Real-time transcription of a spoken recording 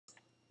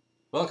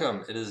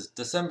Welcome. It is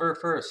December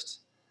 1st.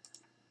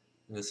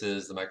 This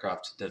is the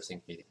Mycroft Dev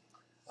Sync meeting.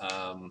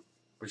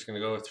 We're just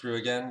going to go through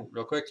again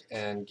real quick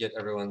and get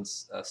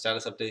everyone's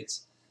status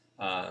updates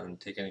and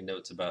take any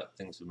notes about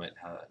things we might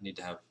need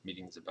to have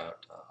meetings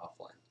about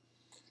offline.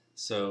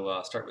 So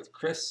I'll start with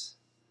Chris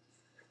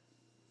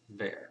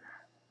Vare.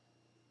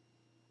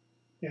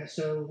 Yeah,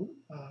 so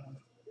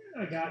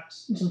I got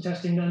some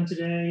testing done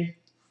today.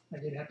 I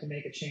did have to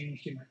make a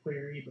change to my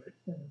query, but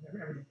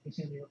everything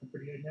seems to be working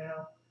pretty good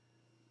now.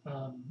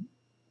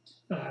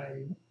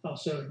 I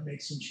also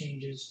made some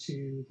changes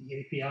to the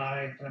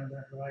API that I'm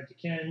going to provide to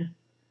Ken.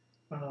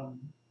 And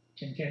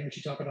Ken, we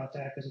should talk about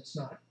that because it's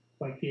not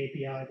quite the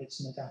API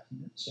that's in the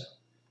document, so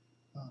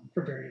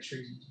for various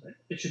reasons, but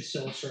it should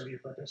still serve your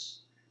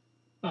purpose.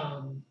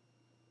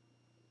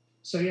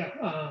 So yeah,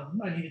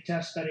 I need to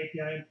test that API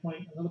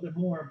endpoint a little bit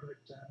more,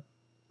 but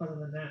other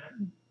than that,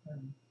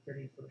 I'm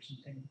ready for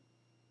something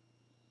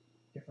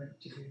different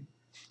to do.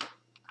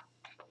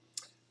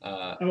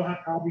 I will have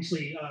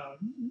obviously.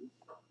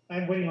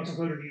 I'm waiting on some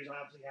code reviews. I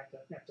obviously have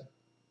to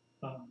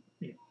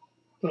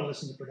put all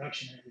this into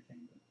production and everything.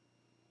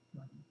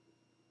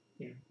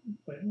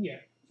 But yeah,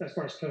 as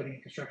far as coding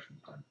and construction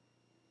is done.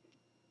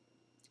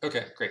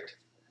 Okay, great.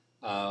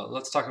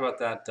 Let's talk about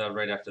that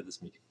right after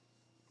this meeting.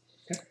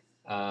 Okay.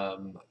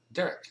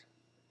 Derek,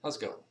 how's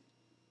it going?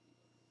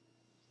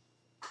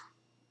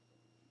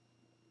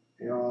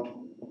 Hey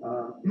all.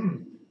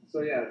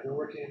 So yeah, I've been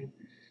working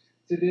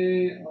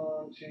today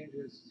on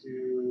changes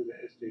to the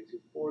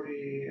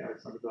SJ240. I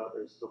talked about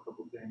there's still a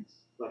couple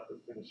things left to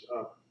finish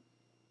up,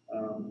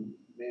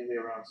 mainly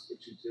around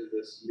switching to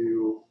this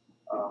new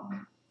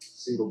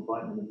single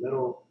button in the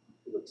middle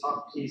for the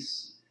top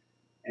piece,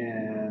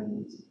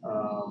 and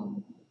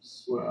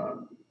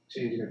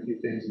changing a few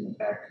things in the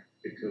back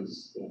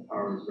because the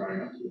power is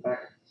routing up to the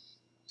back.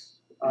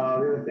 The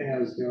other thing I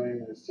was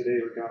doing is today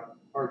we got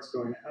parts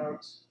going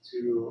out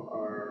to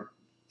our,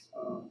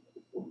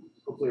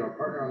 hopefully our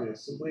partner on the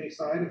assembly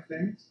side of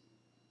things.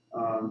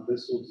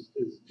 This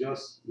is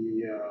just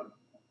the,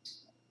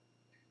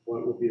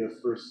 what will be the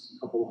first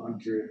couple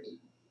hundred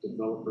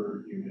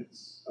developer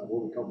units,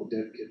 what we call the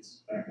dev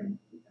kits back in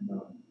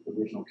the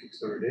original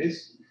Kickstarter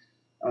days.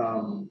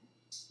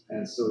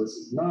 And so this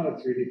is not a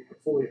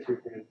fully 3D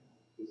printed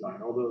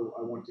design, although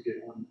I want to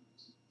get one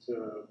to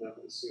them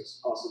as soon as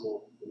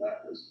possible for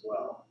that as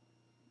well.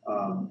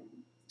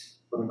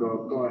 But I'm going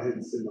to go ahead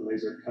and send the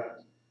laser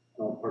cut, and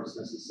all parts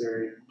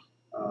necessary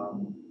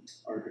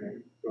are going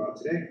to go out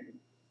today.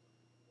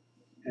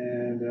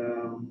 And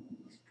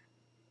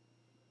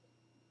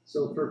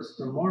so for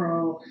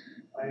tomorrow,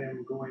 I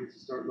am going to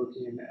start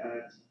looking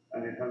at, I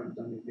haven't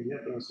done anything yet,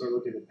 but I'm going to start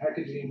looking at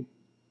packaging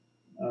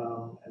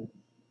and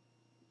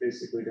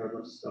basically got a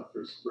bunch of stuff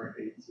for Sprint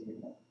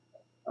 18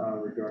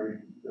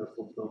 regarding the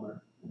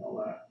fulfillment and all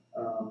that.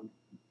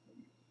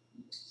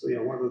 So yeah,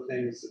 one of the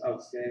things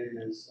outstanding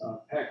is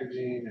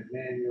packaging and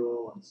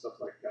manual and stuff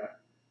like that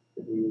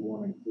we would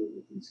want to include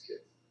with these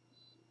kits.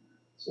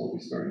 So we'll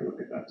be starting to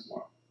look at that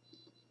tomorrow.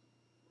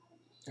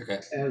 Okay.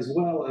 As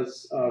well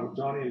as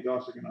Johnny and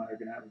Josh and I are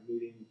going to have a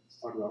meeting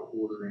to talk about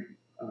ordering.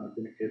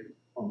 Didn't get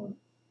on the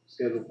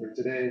schedule for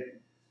today,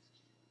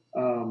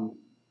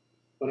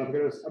 but I'm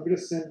gonna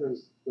send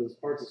those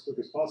parts as quick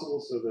as possible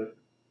so that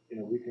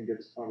we can get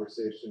this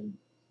conversation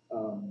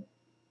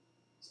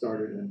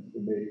started, and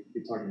we may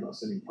be talking about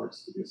sending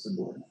parts to the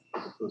assembler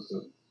as opposed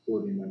to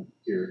ordering them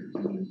here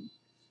and then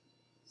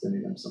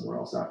sending them somewhere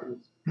else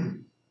afterwards.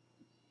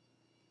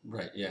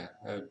 Right. Yeah.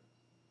 I would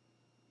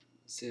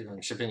save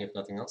on shipping if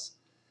nothing else.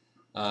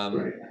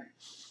 Right.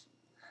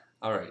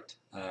 All right.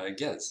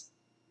 Gez.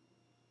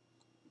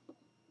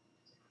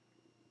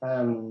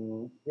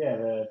 Yeah,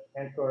 the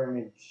Pantcore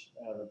image,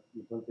 the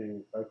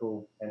Ubuntu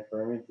Focal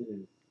Pantcore image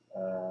is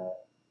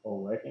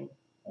all working.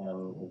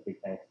 With big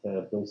thanks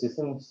to Blue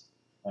Systems.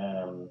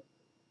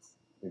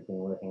 We've been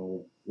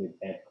working with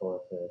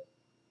Pantcore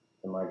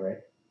to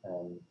migrate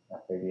our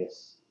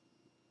previous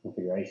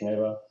configuration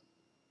over.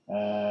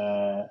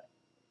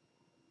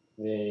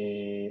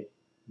 The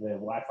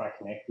Wi-Fi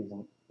Connect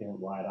isn't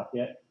wired up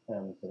yet,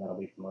 so that'll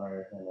be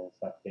tomorrow, and then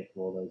start to get to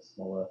all those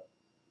smaller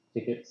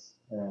tickets,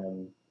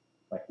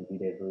 like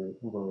computer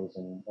rules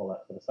and all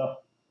that sort of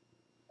stuff.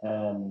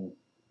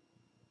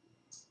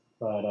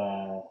 But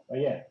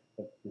yeah,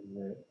 this is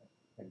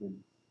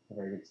a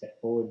very good step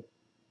forward.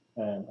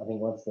 I think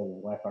once the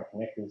Wi-Fi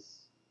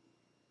connectors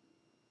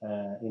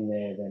in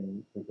there,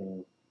 then we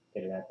can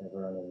get it out to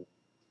everyone and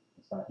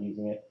start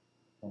using it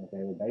on a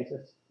daily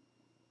basis.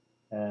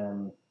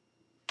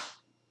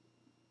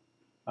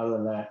 Other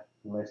than that,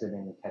 mostly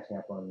been catching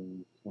up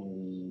on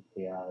community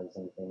PRs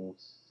and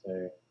things.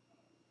 So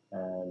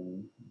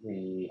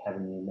we have a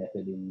new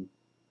method in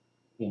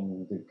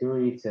the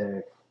GUI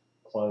to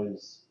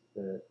close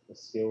the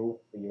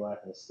skill, the UI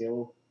for the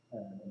skill,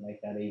 and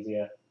make that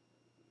easier.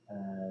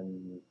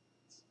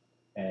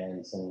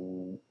 And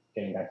some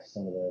getting back to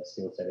some of the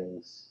skill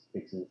settings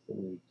fixes that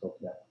we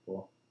talked about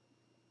before.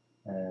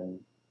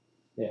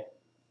 Yeah.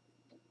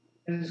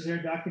 Is there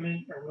a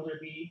document, or will there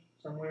be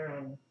somewhere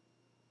on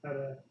how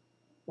to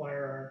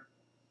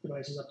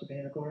devices up to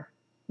Panacore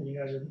when you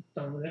guys are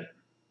done with it?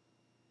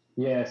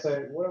 Yeah,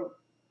 so what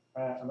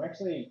I'm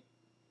actually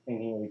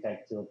thinking we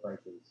take two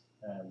approaches.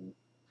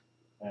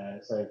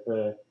 So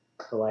for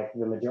like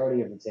the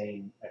majority of the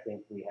team, I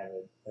think we have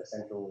a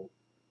central,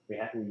 we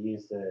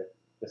use the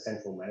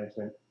central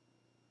management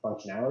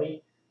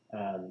functionality.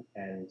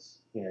 And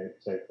you know,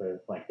 so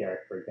for like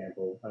Derek, for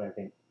example, I don't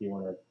think you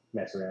want to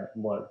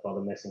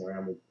bother messing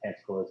around with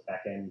Pentacore's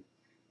backend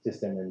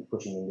system and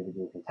pushing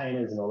individual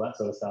containers and all that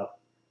sort of stuff.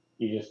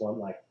 You just want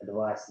like a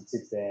device that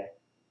sits there,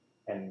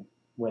 and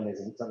when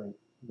there's something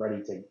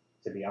ready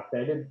to be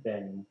updated,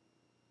 then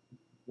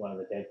one of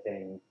the dev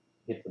team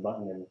hits the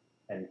button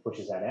and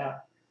pushes that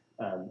out.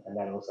 And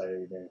that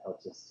also then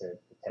helps us to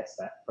test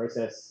that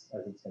process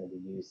as it's going to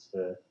be used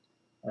for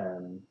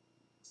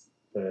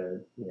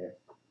you know,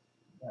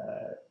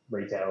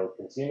 retail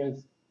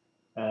consumers.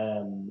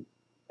 And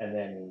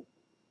then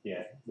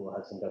yeah, we'll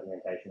have some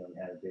documentation on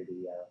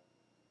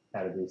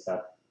how to do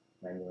stuff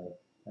manually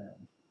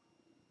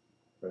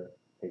for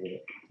people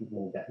that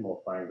need that more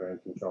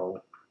fine-grained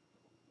control.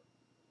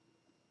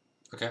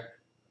 Okay,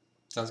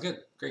 sounds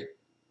good. Great.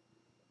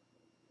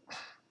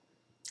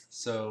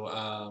 So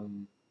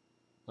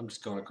I'm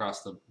just going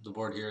across the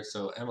board here.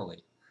 So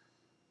Emily,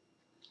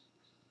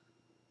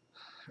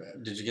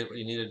 did you get what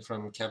you needed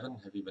from Kevin?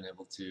 Have you been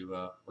able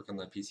to work on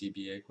the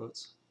PCBA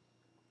quotes?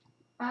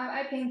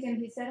 I pinged him.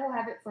 He said he'll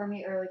have it for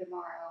me early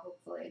tomorrow,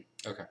 hopefully.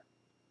 Okay.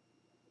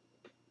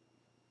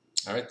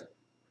 All right then.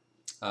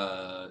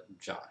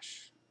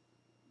 Josh.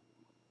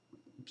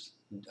 Oops.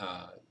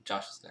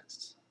 Josh is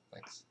next.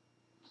 Thanks.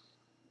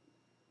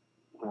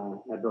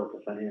 I built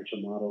a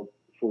financial model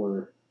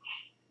for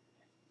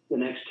the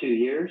next 2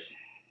 years,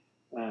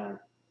 and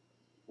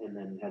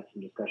then had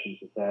some discussions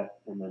with that,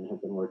 and then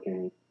have been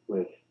working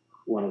with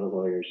one of the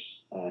lawyers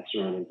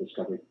surrounding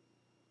discovery.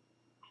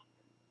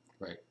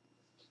 Right.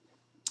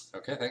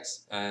 Okay,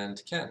 thanks.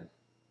 And Ken.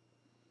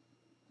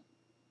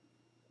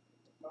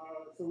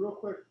 So real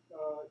quick,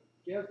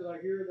 Gaz, did I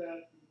hear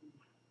that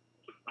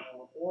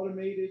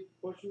automated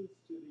pushes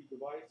to the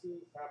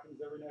devices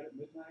happens every night at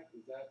midnight?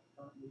 Is that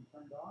currently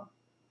turned on?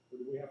 Or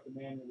do we have to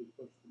manually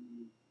push the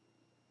new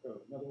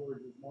code? In other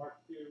words, is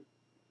Mark 2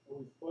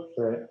 always pushed?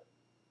 So,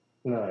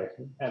 no,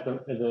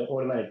 the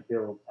automated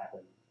builds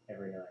happen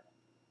every night.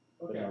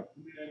 Okay, and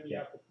then you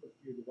have to push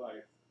to your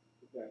device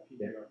with that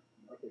PDR.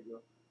 Yeah. Okay,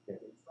 good. Yeah.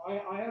 So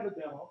I have a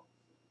demo,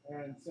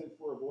 and since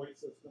we're a voice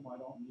system, I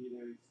don't need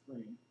a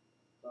screen.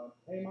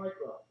 Hey,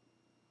 Mycroft,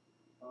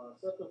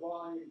 set the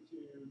volume to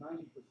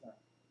 90%.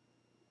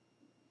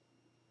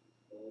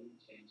 Volume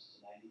changed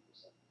to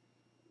 90%.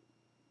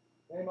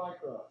 Hey,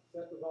 Mycroft,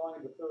 set the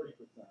volume to 30%.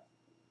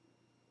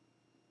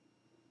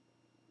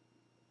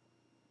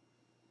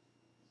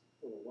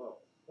 A little low.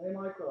 Hey,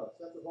 Mycroft,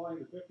 set the volume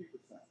to 50%.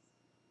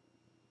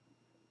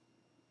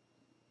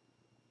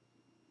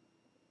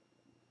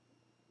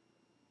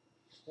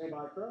 Hey,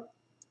 Mycroft,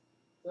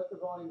 set the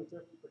volume to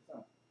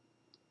 50%.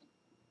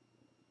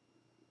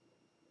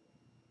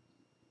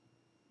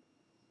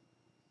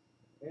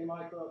 Hey,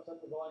 Mycroft,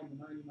 set the volume to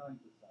 99%.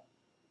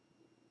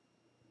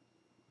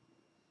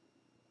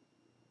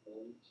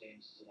 Volume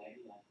changed to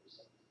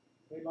 99%.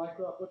 Hey,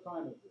 Mycroft, what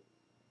time is it?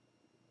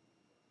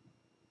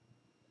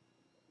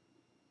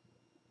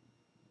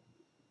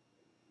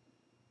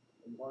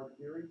 Are you hard of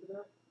hearing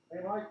today? Hey,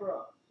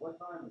 Mycroft, what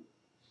time is it?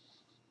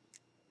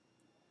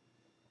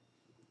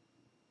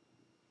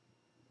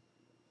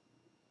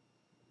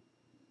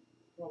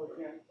 Well,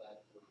 we can't.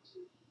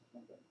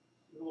 Okay.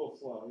 He's a little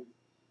slow.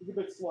 He's a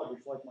bit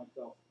sluggish, like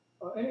myself.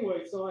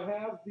 Anyway, so I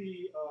have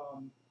the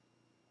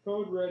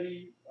code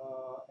ready,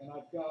 and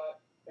I've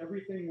got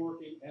everything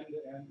working end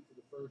to end for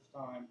the first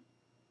time.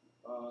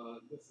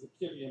 This is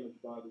a Kivy image,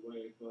 by the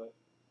way, but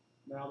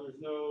now there's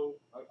no,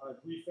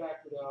 I've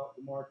refactored out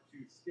the Mark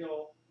II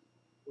skill.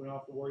 We don't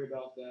have to worry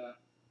about that.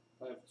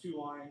 I have 2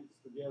 lines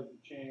for Gaz to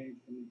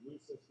change in the Blue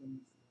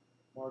Systems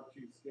Mark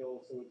II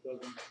skill, so it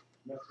doesn't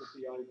mess with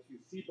the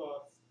I2C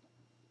bus.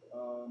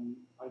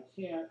 I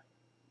can't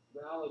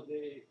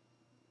validate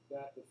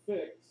that the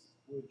fix,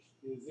 which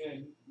is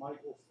in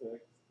Michael's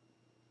fix,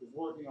 is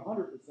working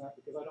 100%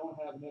 because I don't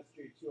have an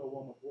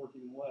SJ201 with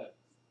working legs.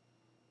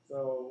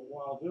 So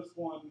while this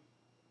one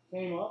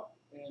came up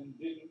and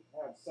didn't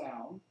have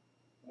sound,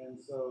 and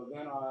so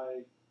then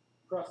I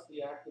pressed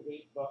the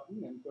activate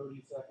button, and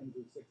 30 seconds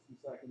or 60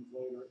 seconds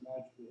later it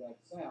magically had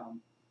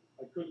sound.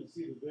 I couldn't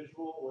see the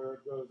visual where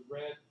it goes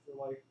red for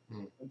like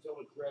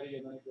until it's ready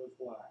and then it goes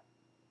black.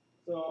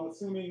 So I'm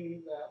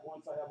assuming that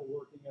once I have a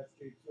working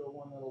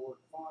SJ201, that'll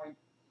work fine.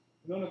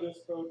 None of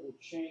this code will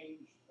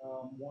change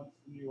once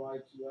the new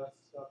I2S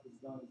stuff is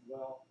done as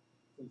well,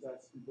 since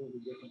that's a completely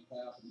different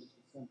path, and this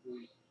is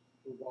simply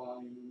for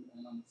volume.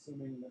 And I'm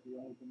assuming that the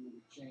only thing that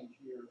would change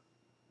here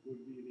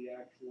would be the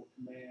actual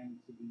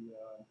command to the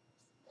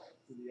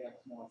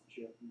XMOS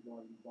chip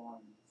regarding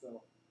volume.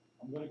 So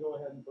I'm going to go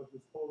ahead and put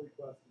this pull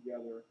request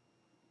together,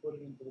 put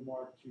it into the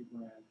Mark II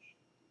branch,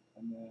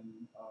 and then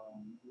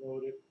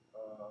load it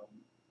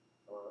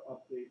or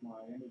update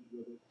my image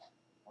with it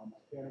on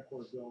my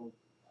Panacore build,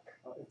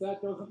 If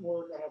that doesn't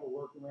work, I have a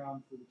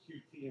workaround for the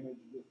QT image.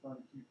 You just run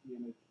a QT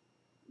image,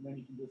 and then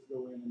you can just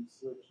go in and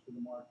switch to the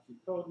Mark II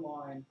code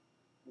line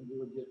and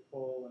do a git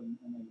pull and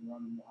then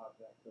run, and you'll have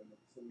that code.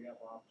 So we have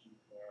options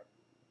there.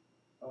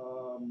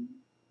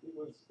 It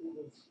was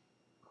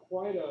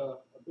quite a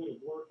bit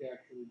of work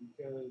actually,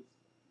 because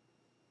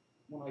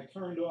when I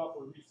turned off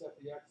or reset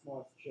the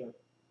XMOS chip,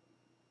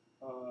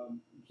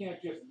 you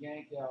can't just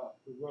yank out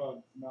the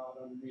rug from out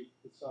underneath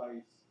the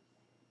size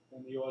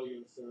and the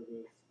audio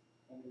service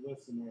and the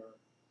listener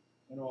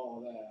and all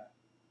of that.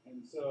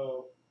 And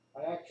so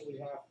I actually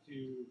have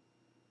to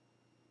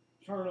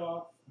turn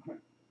off,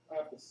 I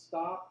have to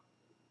stop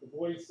the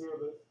voice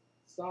service,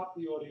 stop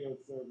the audio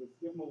service,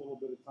 give them a little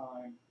bit of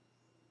time,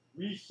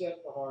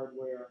 reset the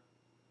hardware,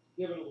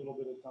 give it a little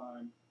bit of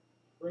time,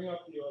 bring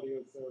up the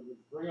audio service,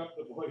 bring up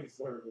the voice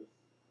service,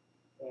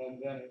 and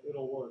then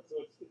it'll work. So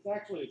it's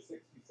actually a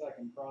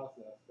 60-second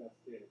process, best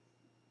case.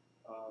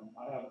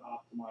 I haven't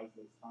optimized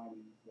those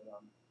timings, but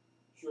I'm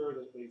sure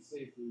that they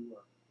safely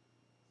work.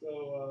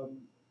 So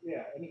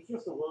yeah, and it's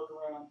just a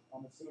workaround,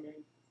 I'm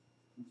assuming,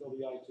 until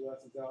the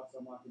I2S is out, so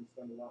I'm not going to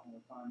spend a lot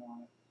more time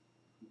on it.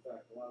 In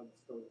fact, a lot of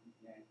this code is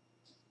yanked.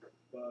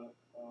 But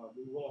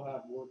we will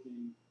have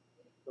working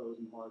code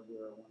and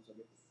hardware once I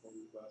get the pull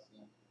request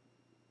in.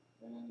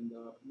 And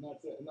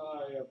that's it. And then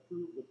I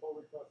approved the pull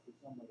request for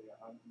somebody.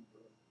 I don't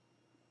remember.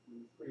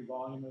 It was pretty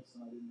voluminous,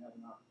 and I didn't have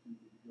an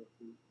opportunity to go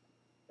through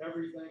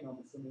everything. I'm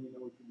assuming you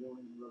know what you're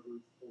doing,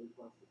 whoever's pull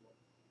requested was.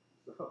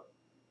 So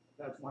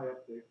that's my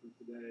update for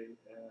today,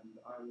 and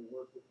I will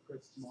work with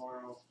Chris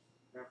tomorrow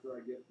after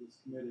I get this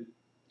committed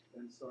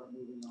and start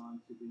moving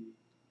on to the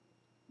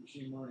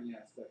machine learning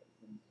aspect of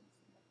things.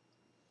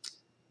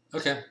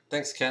 Okay,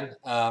 thanks, Ken.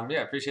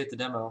 Yeah, appreciate the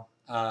demo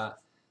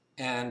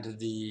and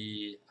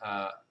the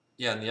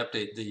and the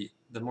update,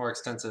 the more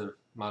extensive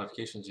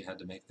modifications you had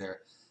to make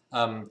there.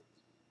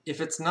 If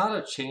it's not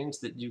a change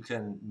that you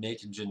can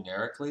make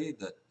generically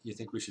that you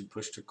think we should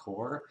push to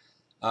core,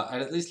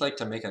 I'd at least like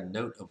to make a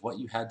note of what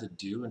you had to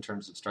do in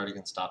terms of starting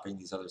and stopping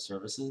these other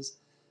services,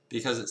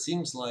 because it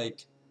seems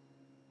like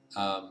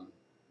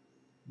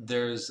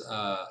there's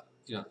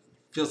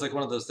feels like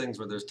one of those things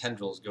where there's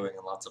tendrils going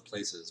in lots of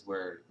places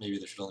where maybe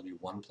there should only be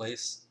one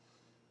place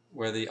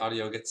where the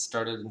audio gets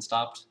started and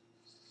stopped.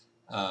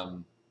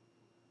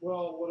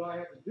 Well, what I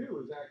have to do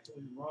is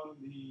actually run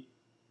the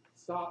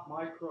stop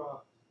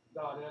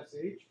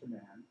mycroft.sh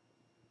command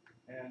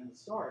and the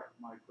start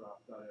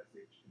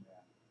mycroft.sh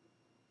command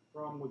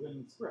from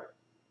within the script.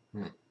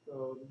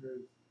 So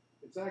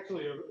it's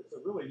actually it's a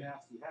really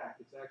nasty hack.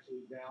 It's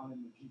actually down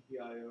in the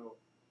GPIO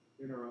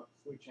interrupt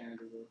switch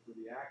handler for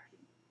the action.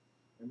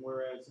 And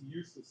whereas he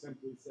used to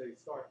simply say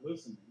start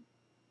listening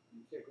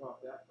and kick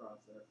off that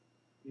process,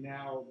 he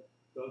now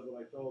does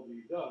what I told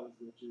you he does,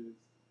 which is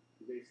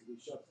he basically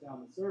shuts down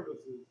the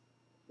services,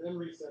 then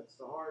resets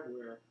the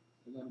hardware,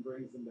 and then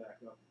brings them back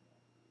up again.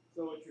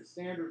 So it's your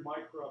standard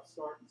Mycroft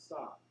start and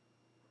stop,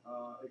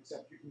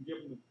 except you can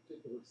give them a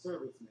particular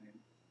service name.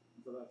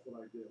 So that's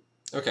what I do.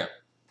 Okay.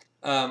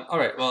 All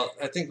right. Well,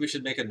 I think we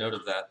should make a note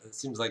of that. It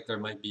seems like there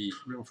might be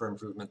room for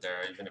improvement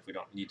there, even if we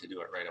don't need to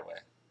do it right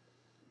away.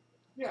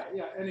 Yeah,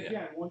 yeah. And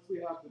again, once we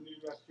have the new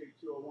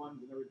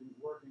SJ201s and everything's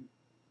working,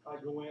 I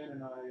go in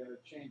and I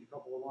change a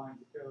couple of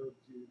lines of code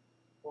to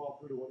fall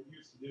through to what it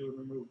used to do and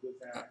remove this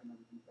hack and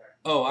everything back.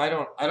 Oh, I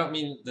don't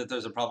mean that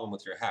there's a problem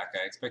with your hack.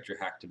 I expect your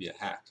hack to be a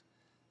hack.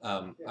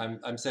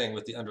 I'm saying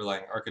with the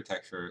underlying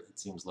architecture, it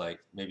seems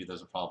like maybe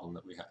there's a problem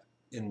that we have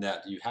in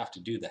that you have to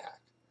do the hack.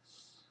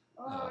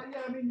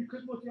 Yeah, I mean, you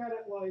could look at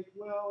it like,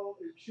 well,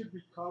 it should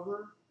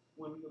recover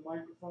when the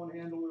microphone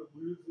handler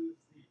loses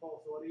the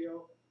pulse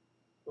audio,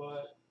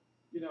 but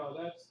you know,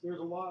 there's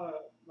a lot of,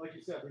 like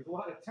you said, there's a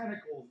lot of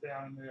tentacles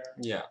down in there.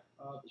 Yeah.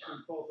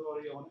 Between pulse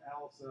audio and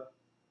ALSA,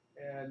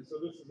 and so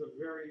this is a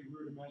very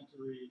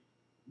rudimentary,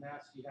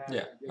 nasty hack.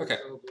 Yeah. Okay.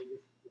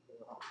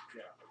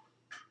 Yeah.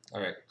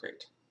 All right.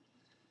 Great.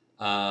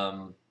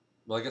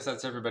 Well, I guess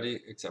that's everybody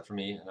except for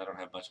me, and I don't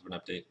have much of an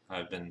update.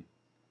 I've been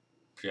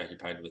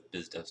preoccupied with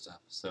biz dev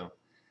stuff. So,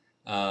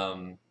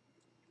 so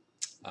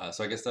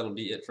I guess that'll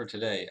be it for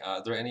today.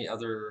 Are there any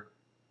other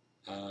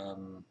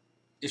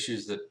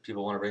issues that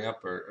people want to bring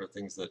up, or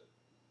things that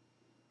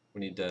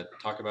we need to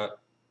talk about?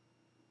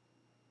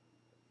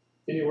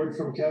 Any word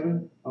from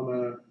Kevin on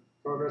the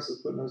progress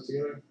of putting those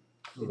together?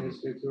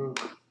 Those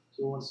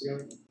two ones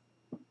together?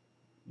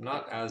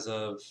 Not as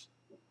of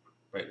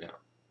right now.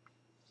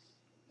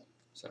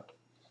 So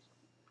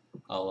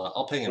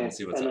I'll ping him and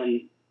see what's up.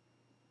 And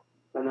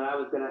then I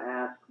was going to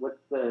ask,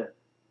 what's the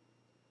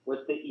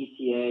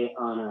ETA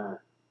on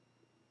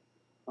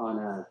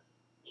a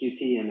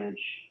QT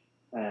image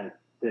that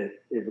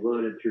is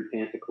loaded through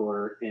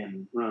Panticore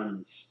and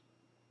runs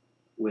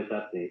with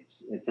updates?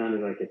 It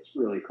sounded like it's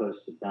really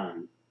close to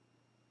done.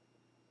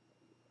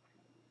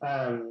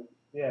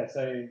 Yeah,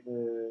 so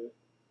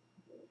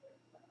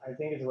I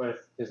think it's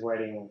worth just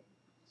waiting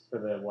for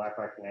the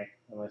Wi-Fi connect,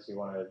 unless you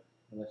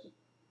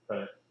put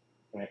it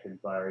connected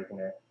via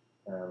Ethernet,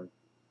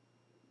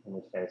 in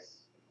which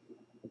case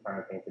the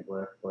current thing could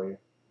work for you.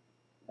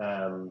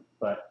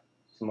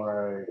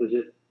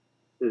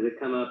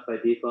 come up by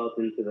default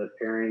into the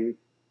pairing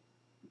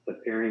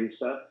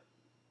stuff?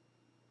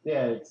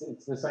 Yeah,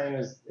 it's the same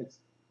as, it's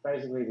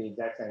basically the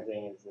exact same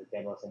thing as the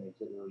DevOps image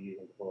that we were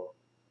using before.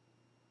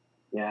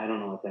 Yeah, I don't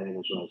know what that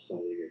image was,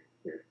 so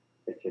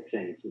it's like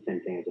saying it's the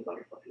same thing as a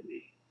butterfly to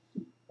me.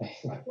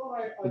 I thought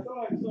I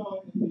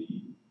saw in the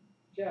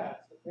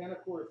chats that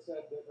Panacore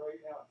said that right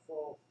now it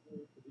falls through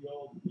to the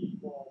old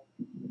default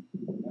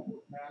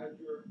network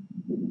manager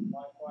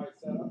Wi-Fi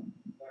setup.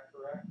 Is that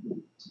correct?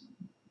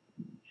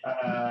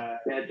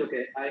 Yeah, it's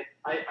okay.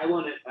 I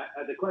want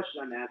to. The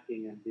question I'm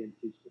asking, I'm being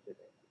too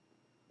specific.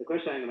 The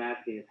question I'm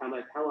asking is how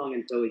long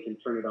until we can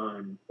turn it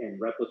on and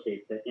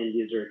replicate the end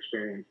user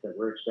experience that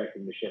we're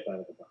expecting to ship out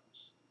of the box,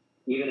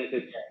 even if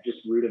it's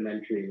just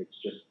rudimentary and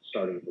it's just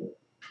starting to work.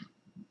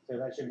 So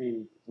that should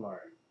be tomorrow.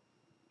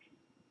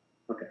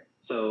 Okay.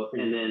 So,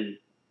 and then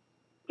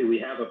do we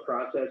have a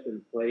process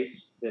in place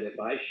that if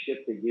I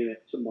ship the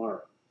unit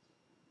tomorrow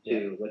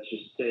to, let's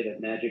just say that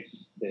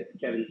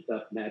Kevin's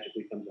stuff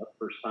magically comes up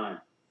first time,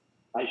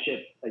 I ship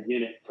a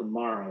unit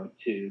tomorrow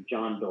to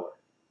John Doerr,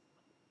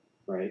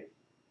 right?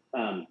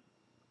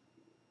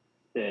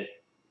 That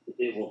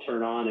it will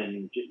turn on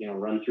and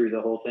run through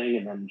the whole thing,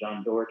 and then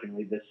John Doerr can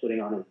leave this sitting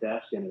on his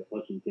desk and it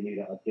will continue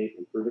to update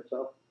and improve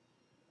itself.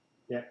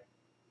 Yeah.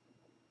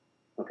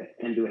 Okay.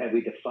 And have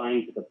we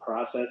defined the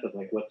process of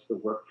like what's the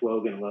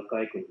workflow going to look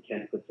like when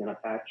Ken puts in a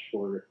patch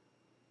for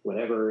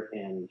whatever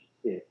and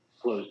it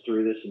flows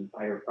through this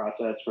entire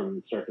process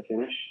from start to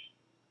finish?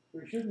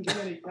 There shouldn't be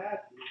any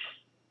patches.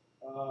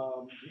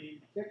 The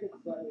tickets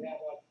that we have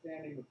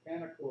outstanding with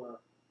Panacore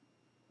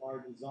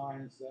are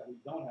designs that we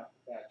don't have to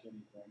patch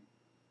anything.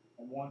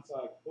 And once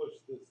I push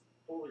this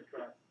pull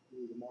request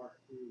through the Mark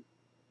II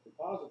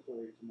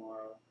repository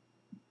tomorrow,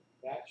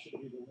 that should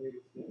be the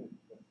latest image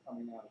that's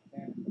coming out of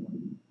Panacore.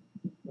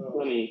 So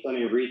Let me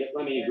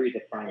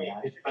redefine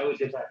that. I would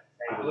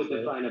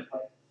define a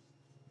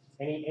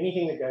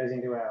anything that goes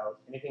into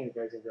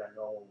our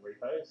normal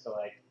repos. So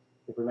like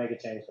if we make a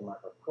change to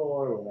Mycroft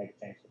Core, or we make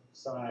a change to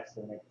Precise,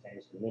 or we make a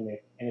change to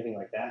Mimic, anything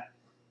like that,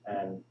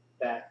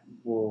 that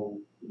will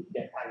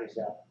get packaged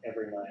up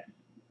every night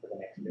for the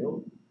next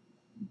build.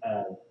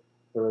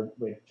 So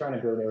we're trying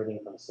to build everything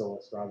from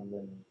source rather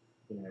than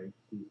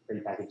these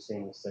prepackaged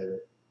things, so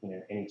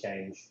that any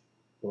change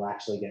will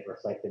actually get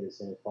reflected as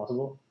soon as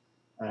possible.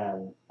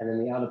 And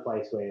then the other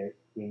place where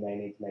we may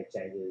need to make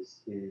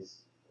changes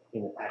is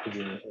in the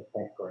packaging of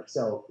Panacore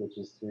itself, which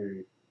is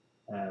through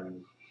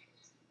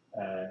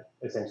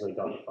essentially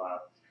Dockerfile.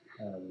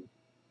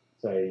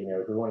 So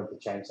if we wanted to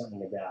change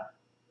something about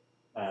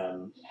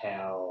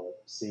how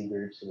C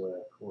groups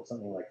work or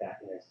something like that,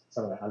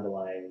 some of the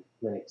underlying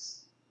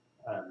Linux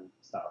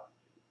stuff,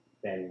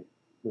 then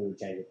we would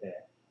change it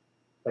there.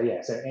 But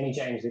yeah, so any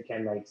change that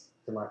Ken makes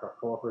to Mycroft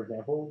Core, for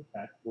example,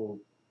 that will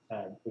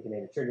we can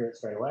either trigger it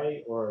straight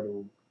away or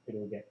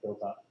it'll get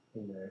built up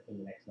in the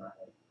next night.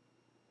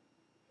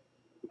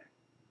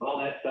 All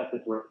that stuff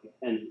is working.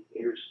 And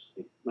here's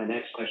my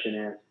next question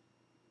is,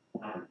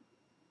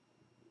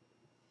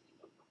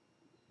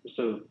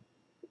 so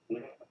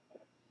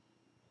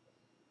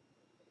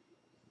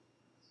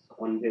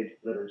one page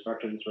of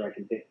instructions where I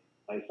can take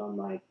ice on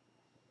my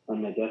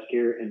desk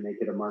here and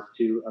make it a Mark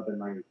II up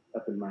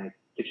in my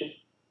kitchen.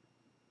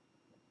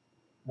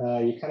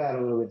 You cut out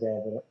a little bit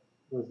there, but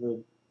was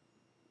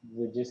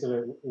the gist of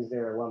it? Is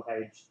there a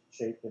one-page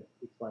sheet that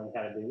explains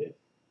how to do this?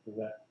 Is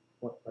that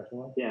what the question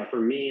was? Yeah, for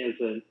me as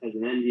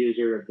an end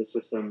user of the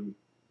system,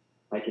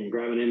 I can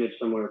grab an image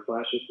somewhere,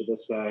 flash it to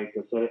this guy,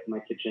 go set it in my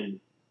kitchen,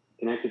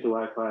 connect it to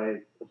Wi-Fi,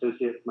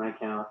 associate it with my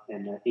account,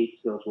 and the 8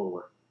 skills will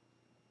work.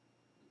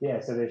 Yeah,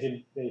 so there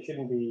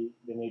shouldn't be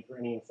the need for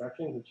any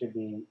instructions. It should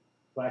be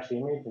flash the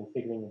image and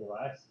stick it in the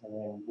device, and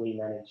then we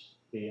manage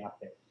the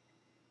update.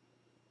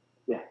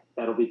 Yeah,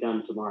 that'll be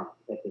done tomorrow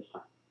at this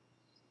time.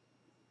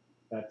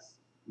 That's,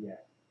 yeah.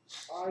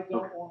 I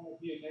don't want to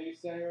be a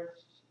naysayer,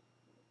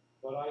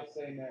 but I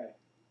say nay.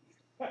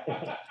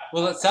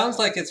 Well, it sounds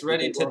like it's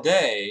ready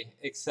today,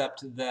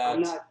 except that.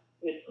 I'm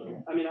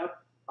not.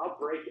 I'll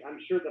break. I'm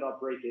sure that I'll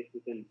break it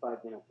within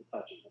 5 minutes of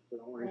touching it. So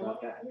don't worry about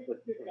that. Let me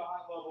get the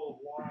high level of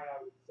why I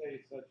would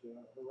say such a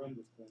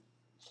horrendous thing.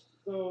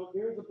 So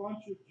there's a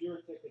bunch of Jira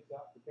tickets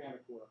out for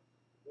Panacore.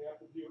 They have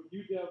to do with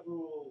UDEV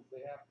rules.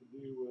 They have to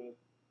do with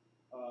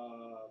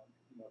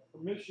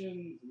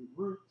permissions and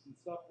groups and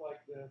stuff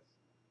like this.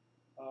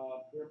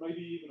 There may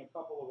be even a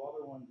couple of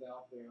other ones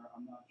out there.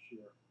 I'm not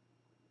sure.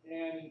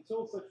 And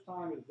until such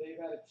time as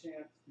they've had a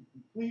chance to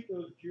complete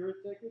those Jira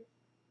tickets,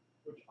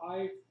 which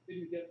I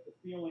didn't get the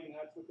feeling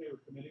that's what they were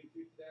committing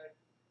to today.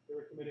 They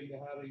were committing to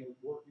having a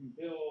working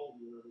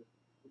build where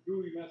the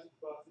GUI message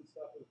bus and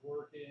stuff is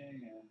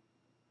working, and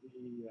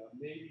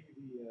maybe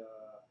the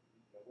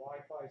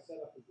Wi-Fi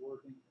setup is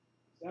working.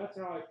 So that's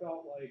how I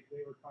felt like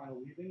they were kind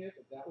of leaving it,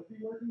 that would be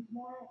working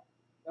tomorrow.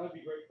 That would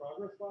be great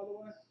progress, by the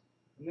way.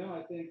 And then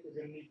I think they're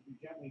going to need to be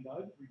gently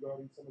nudged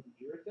regarding some of the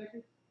Jira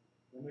tickets.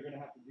 Then they're going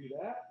to have to do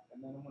that,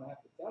 and then I'm going to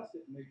have to test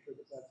it and make sure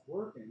that that's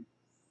working.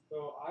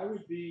 So I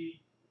would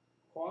be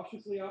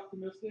cautiously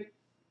optimistic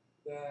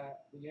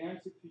that the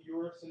answer to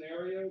your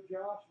scenario,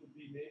 Josh, would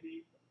be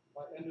maybe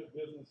by end of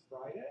business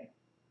Friday.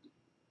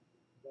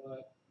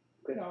 But,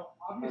 you know,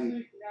 obviously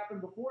it can happen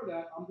before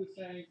that. I'm just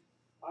saying,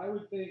 I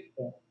would think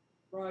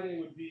Friday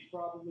would be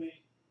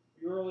probably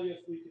the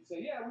earliest we could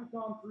say, yeah, we've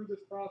gone through this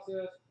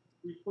process,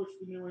 we've pushed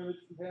the new image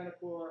from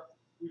Panacore,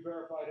 we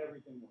verified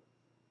everything works.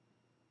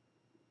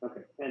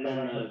 Okay, and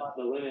then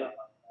the limit.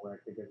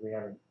 Work because we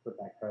haven't put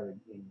that code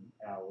in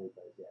our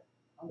repos yet.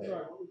 I'm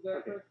sorry, what was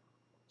that, Chris?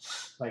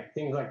 Like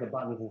things like the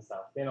buttons and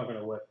stuff, they're not going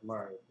to work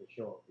tomorrow for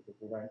sure because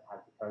we don't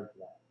have the code for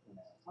that.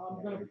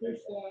 I'm going to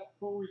push that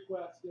pull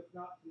request, if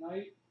not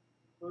tonight,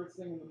 first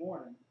thing in the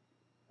morning.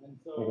 And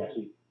so by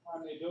the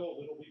time they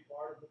build, it'll be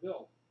part of the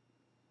build.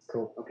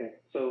 Cool. Okay,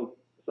 so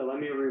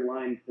let me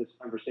rewind this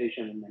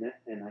conversation a minute,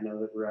 and I know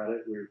that we're at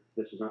it.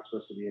 This is not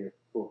supposed to be a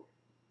cool.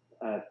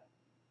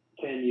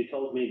 Ken, you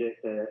told me that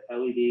the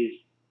LEDs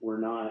were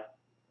not,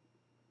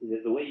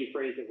 the way you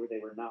phrased it, where they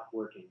were not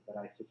working, but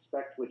I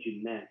suspect what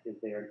you meant is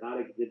they are not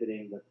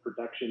exhibiting the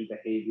production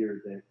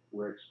behavior that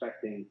we're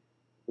expecting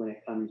when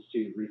it comes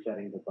to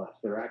resetting the bus.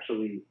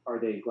 Are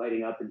they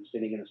gliding up and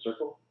spinning in a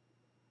circle?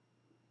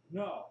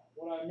 No,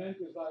 what I meant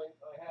is I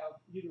have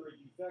either a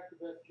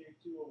defective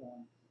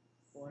SJ201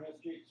 or an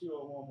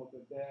SJ201 with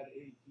a bad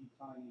AT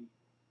Tiny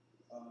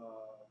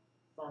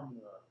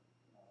firmware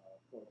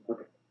program.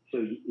 Okay. So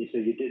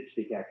you did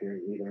speak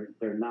accurately.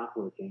 They're not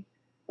working.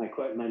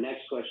 My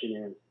next question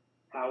is,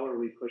 how are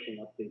we pushing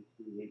updates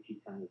to the AT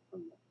Tiny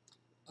firmware?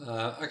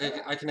 Okay,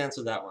 I can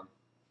answer that one.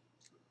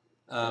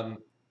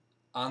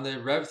 On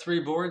the Rev 3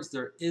 boards,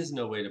 there is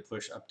no way to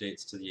push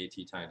updates to the AT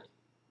Tiny.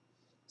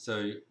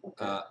 So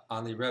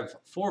on the Rev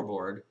 4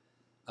 board,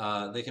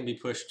 they can be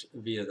pushed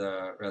via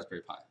the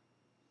Raspberry Pi.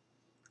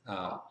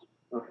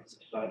 Okay,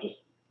 so on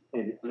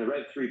the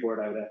Rev 3 board,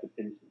 I would have to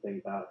pin some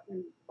things out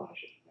and flash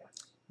it. Yeah.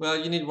 Well,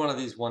 you need one of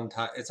these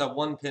one-time. It's a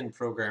one-pin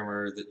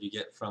programmer that you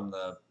get from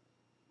the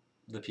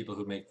people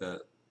who make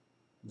the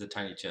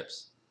tiny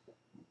chips.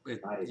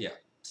 Yeah,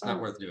 it's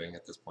not worth doing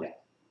at this point. Yeah.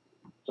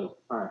 So,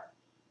 all right.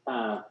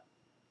 I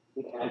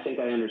think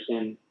I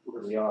understand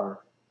where we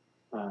are.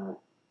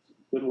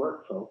 Good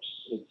work, folks.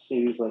 It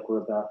seems like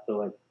we're about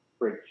to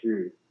break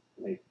through.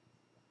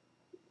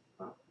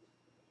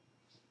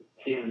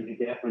 Feeling you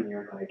get when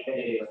you're like,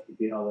 hey, let's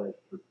do all this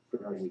for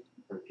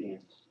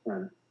Europeans.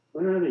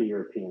 We're not the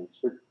Europeans,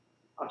 but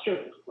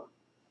Australians.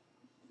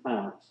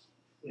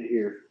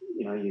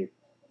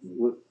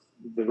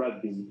 The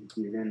rugby,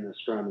 you're in the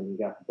scrum and you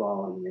got the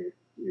ball and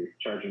you're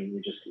charging.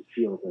 You just can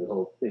feel the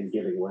whole thing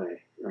giving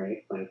way,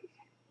 right? And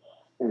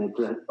it's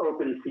an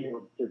open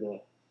field to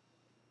the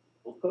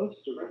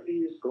goalpost. Do rugby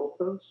use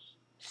goalposts?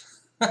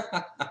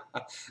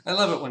 I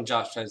love it when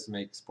Josh tries to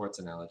make sports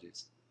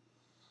analogies.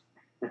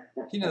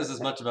 He knows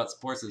as much about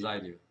sports as I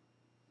do.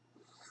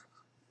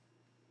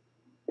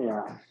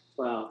 Yeah,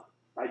 well,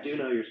 I do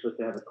know you're supposed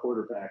to have a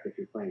quarterback if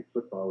you're playing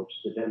football, which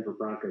the Denver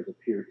Broncos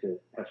appear to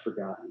have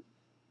forgotten.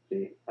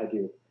 See, I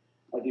do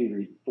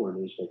read 4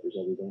 newspapers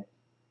every day.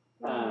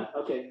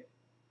 Okay,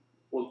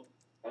 well,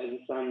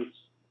 it sounds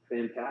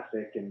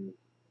fantastic, and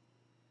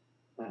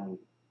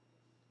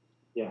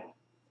yeah,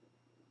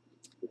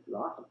 this is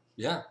awesome.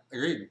 Yeah,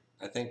 agreed.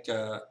 I think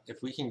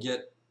if we can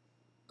get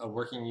a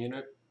working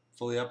unit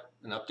fully up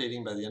and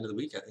updating by the end of the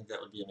week, I think that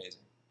would be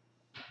amazing.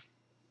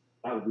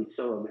 That would be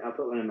so. I'll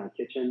put one in my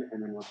kitchen,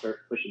 and then we'll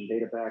start pushing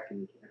data back,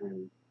 and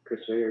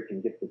Chris Vayer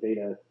can get the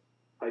data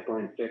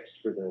pipeline fixed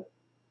for the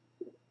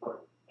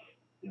part,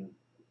 and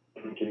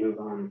we can move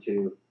on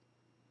to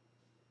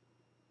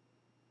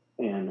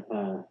and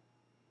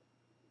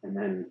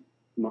then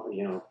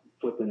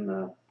flipping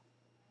the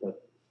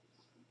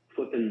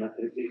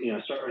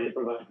starting to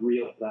provide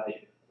real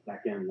value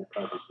back end that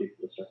causes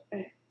people to start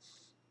paying.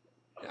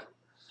 Yeah.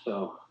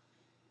 So.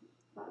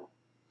 All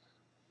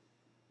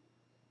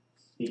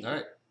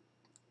right.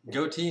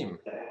 Go team.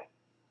 Back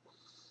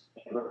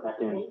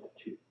in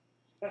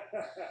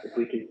if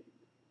we could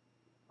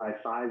buy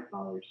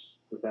 $5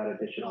 without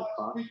additional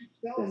cost. We should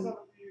sell some of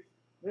these.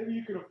 Maybe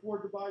you can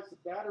afford to buy some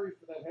batteries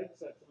for that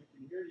headset so we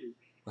can hear you.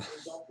 So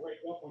don't break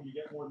up when you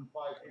get more than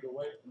 5 feet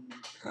away from me.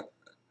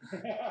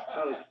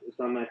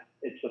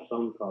 It's a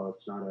phone call.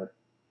 It's not a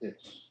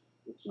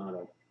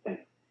thing.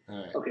 All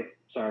right. Okay.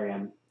 Sorry,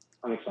 I'm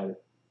excited.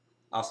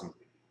 Awesome.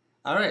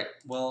 All right.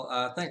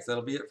 Well, thanks.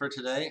 That'll be it for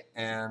today,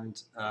 and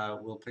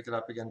we'll pick it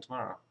up again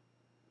tomorrow.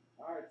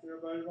 All right. See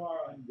everybody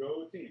tomorrow, and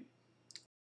go team.